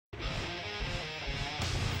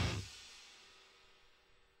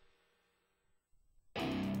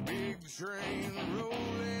train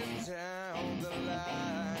rolling down the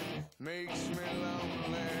line makes me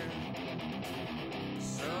lonely.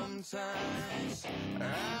 Sometimes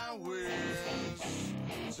I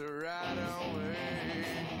wish to ride away.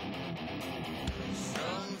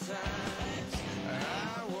 Sometimes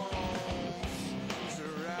I want to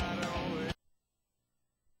ride away.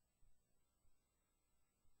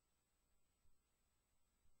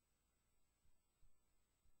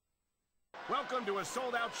 Welcome to a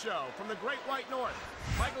sold-out show from the Great White North.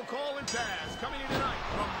 Michael Cole and Taz coming in tonight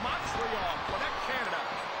from Montreal, Quebec, Canada.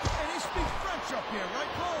 And they speak French up here,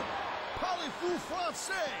 right, Cole? Parlez-vous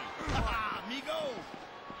français? Haha, amigo.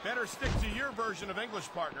 Better stick to your version of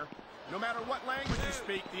English, partner. No matter what language you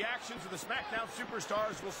speak, the actions of the SmackDown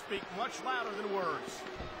superstars will speak much louder than words.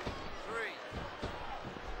 3.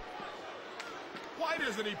 Why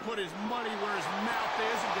doesn't he put his money where his mouth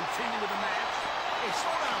is and continue with the match? Hey,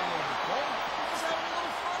 slow down a little bit, Cole. Just having a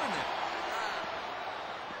little fun in it.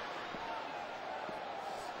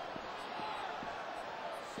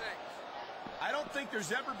 I don't think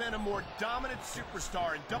there's ever been a more dominant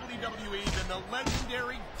superstar in WWE than the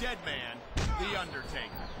legendary Deadman, The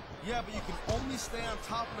Undertaker. Yeah, but you can only stay on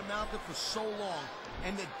top of the mountain for so long.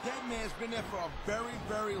 And the Deadman's been there for a very,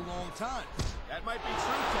 very long time. That might be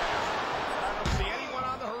true, Taz, but I don't see anyone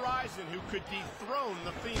on the horizon who could dethrone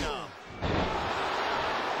the Phenom.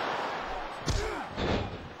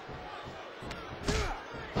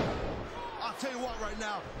 I'll tell you what right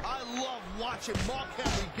now, I love watching Mark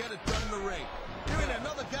Henry get it done in the ring. There ain't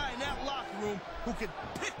another guy in that locker room who can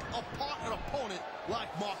pick apart an opponent like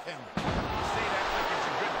Mark Henry. You say that like it's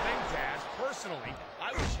a good thing, Taz. Personally,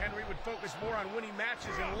 I wish Henry would focus more on winning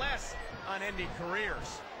matches and less on ending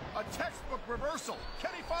careers. A textbook reversal.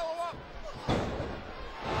 Can he follow up?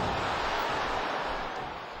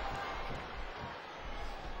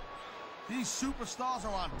 These superstars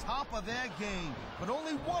are on top of their game, but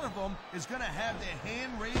only one of them is going to have their hand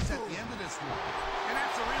raised at the end of this one. And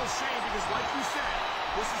that's a real shame because, like you said,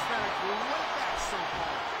 this has been a great match so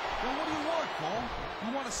far. Well, what do you want, Cole?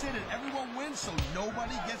 You want to say that everyone wins so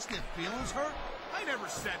nobody gets their feelings hurt? I never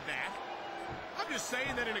said that. I'm just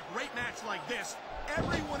saying that in a great match like this,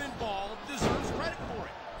 everyone involved deserves credit for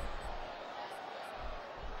it.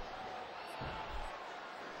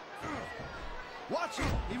 Watch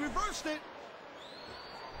it. He reversed it.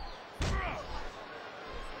 Look,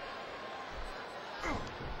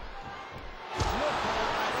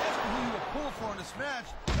 Cole, I asked you who you were pulling for in this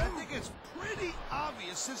match, and I think it's pretty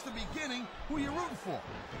obvious since the beginning who you're rooting for.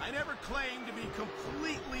 I never claimed to be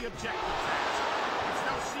completely objective, Taz. It's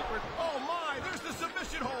no secret. Oh, my, there's the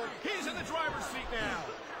submission hold. He's in the driver's seat now.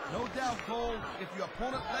 No doubt, Cole, if your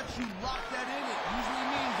opponent lets you lock that in, it usually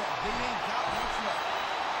means that they ain't got much left.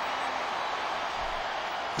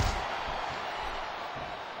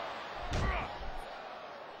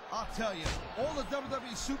 I'll tell you, all the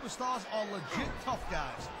WWE superstars are legit tough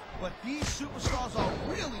guys, but these superstars are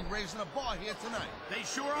really raising the bar here tonight. They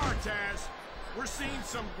sure are, Taz. We're seeing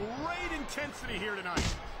some great intensity here tonight.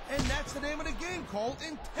 And that's the name of the game, Cole,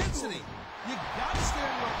 intensity. You gotta stare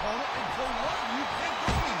at your opponent until what? You can't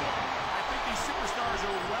go anymore. I think these superstars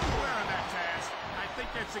are well aware of that, Taz. I think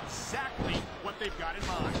that's exactly what they've got in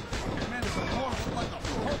mind. Man, there's a horse like a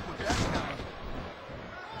pope with that guy.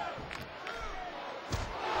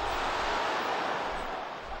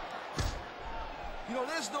 You know,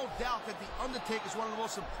 there's no doubt that The Undertaker is one of the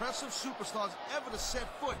most impressive superstars ever to set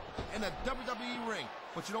foot in a WWE ring.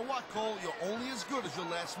 But you know what, Cole? You're only as good as your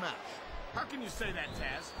last match. How can you say that,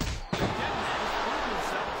 Taz? The Deadman has proven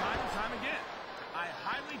himself time and time again. I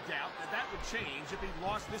highly doubt that that would change if he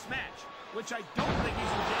lost this match, which I don't think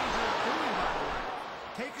he's in danger of doing, by the way.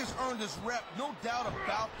 Taker's earned his rep, no doubt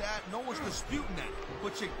about that. No one's disputing that.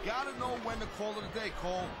 But you gotta know when to call it a day,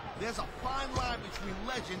 Cole. There's a fine line between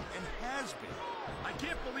legend and has-been. I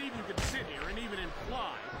can't believe you could sit here and even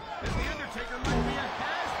imply that The Undertaker might be a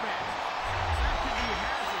has-been. That could be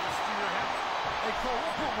hazardous to your health. Hey, Cole,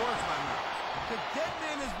 we'll put words in my mouth. The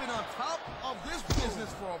Deadman has been on top of this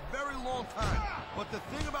business for a very long time. But the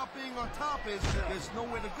thing about being on top is there's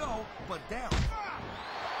nowhere to go but down.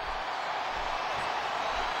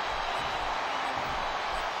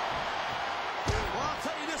 Well, I'll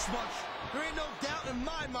tell you this much. There ain't no doubt in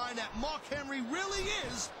my mind that Mark Henry really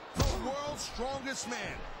is the world's strongest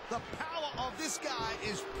man. The power of this guy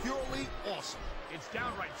is purely awesome. It's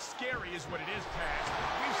downright scary is what it is, Taz.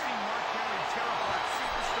 We've seen Mark Henry tear apart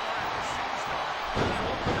superstar after superstar. I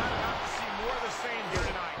hope we're not about to see more of the same here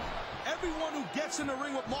tonight. Everyone who gets in the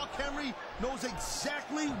ring with Mark Henry knows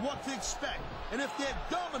exactly what to expect. And if they're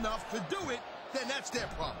dumb enough to do it, then that's their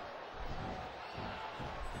problem.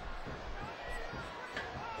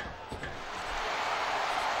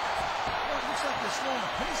 of slowing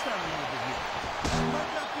the pace down a little bit here. That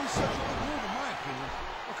might not be such a good move, in my opinion.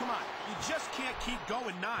 Well, come on. You just can't keep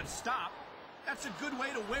going non-stop. That's a good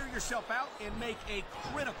way to wear yourself out and make a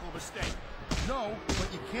critical mistake. No,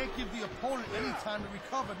 but you can't give the opponent any time to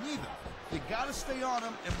recover, neither. You gotta stay on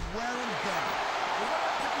him and wear him down. Well, what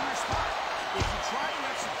about picking your spot? If you try and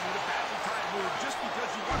execute a badly timed move just because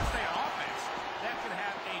you want to stay on offense, that can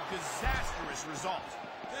have a disastrous result.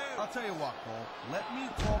 I'll tell you what, Cole. Let me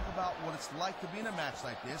talk about what it's like to be in a match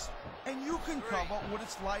like this, and you can cover what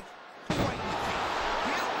it's like to fight in the team.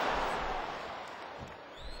 Deal?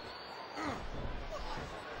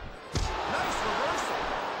 Nice reversal.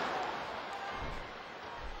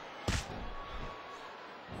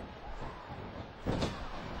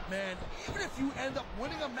 Man, even if you end up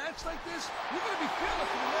winning a match like this, you're going to be feeling it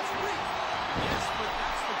for the next week. Yes, but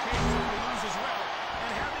that's the case when you lose as well.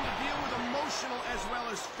 And having to deal with emotional as well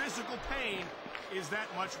as physical pain is that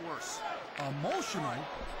much worse. Emotional?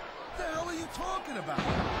 What the hell are you talking about?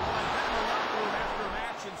 Well, I've been in the locker room after a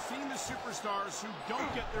match and seen the superstars who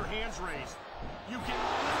don't get their hands raised. You can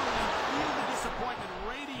literally feel the disappointment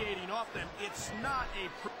radiating off them. It's not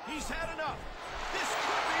a... He's had enough. This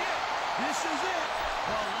could be it. This is it.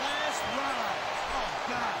 The last ride. Oh,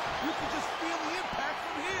 God. You can just feel the impact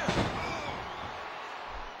from here.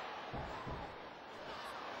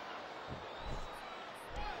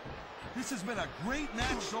 This has been a great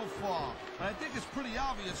match so far. I think it's pretty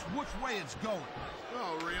obvious which way it's going.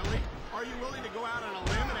 Oh, really? Are you willing to go out on a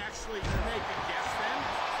limb and actually make a guess then?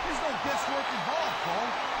 There's no guesswork involved,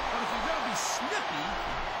 Cole. But if you're going to be snippy,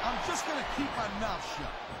 I'm just going to keep my mouth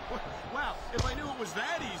shut. Wow, if I knew it was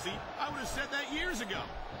that easy, I would have said that years ago.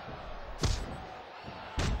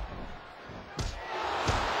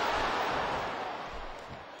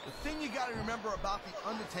 The thing you got to remember about The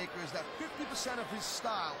Undertaker is that 50% of his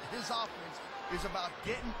style, his offense, is about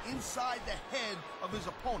getting inside the head of his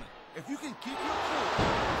opponent. If you can keep your cool,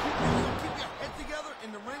 keep your head together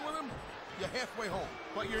in the ring with him, you're halfway home.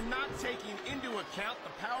 But you're not taking into account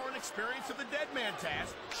the power and experience of the dead man,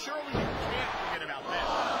 Taz. Surely you can't forget about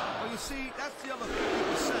that. Well, you see, that's the other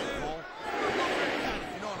 50%, Cole. If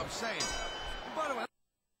you know what I'm saying. And by the way,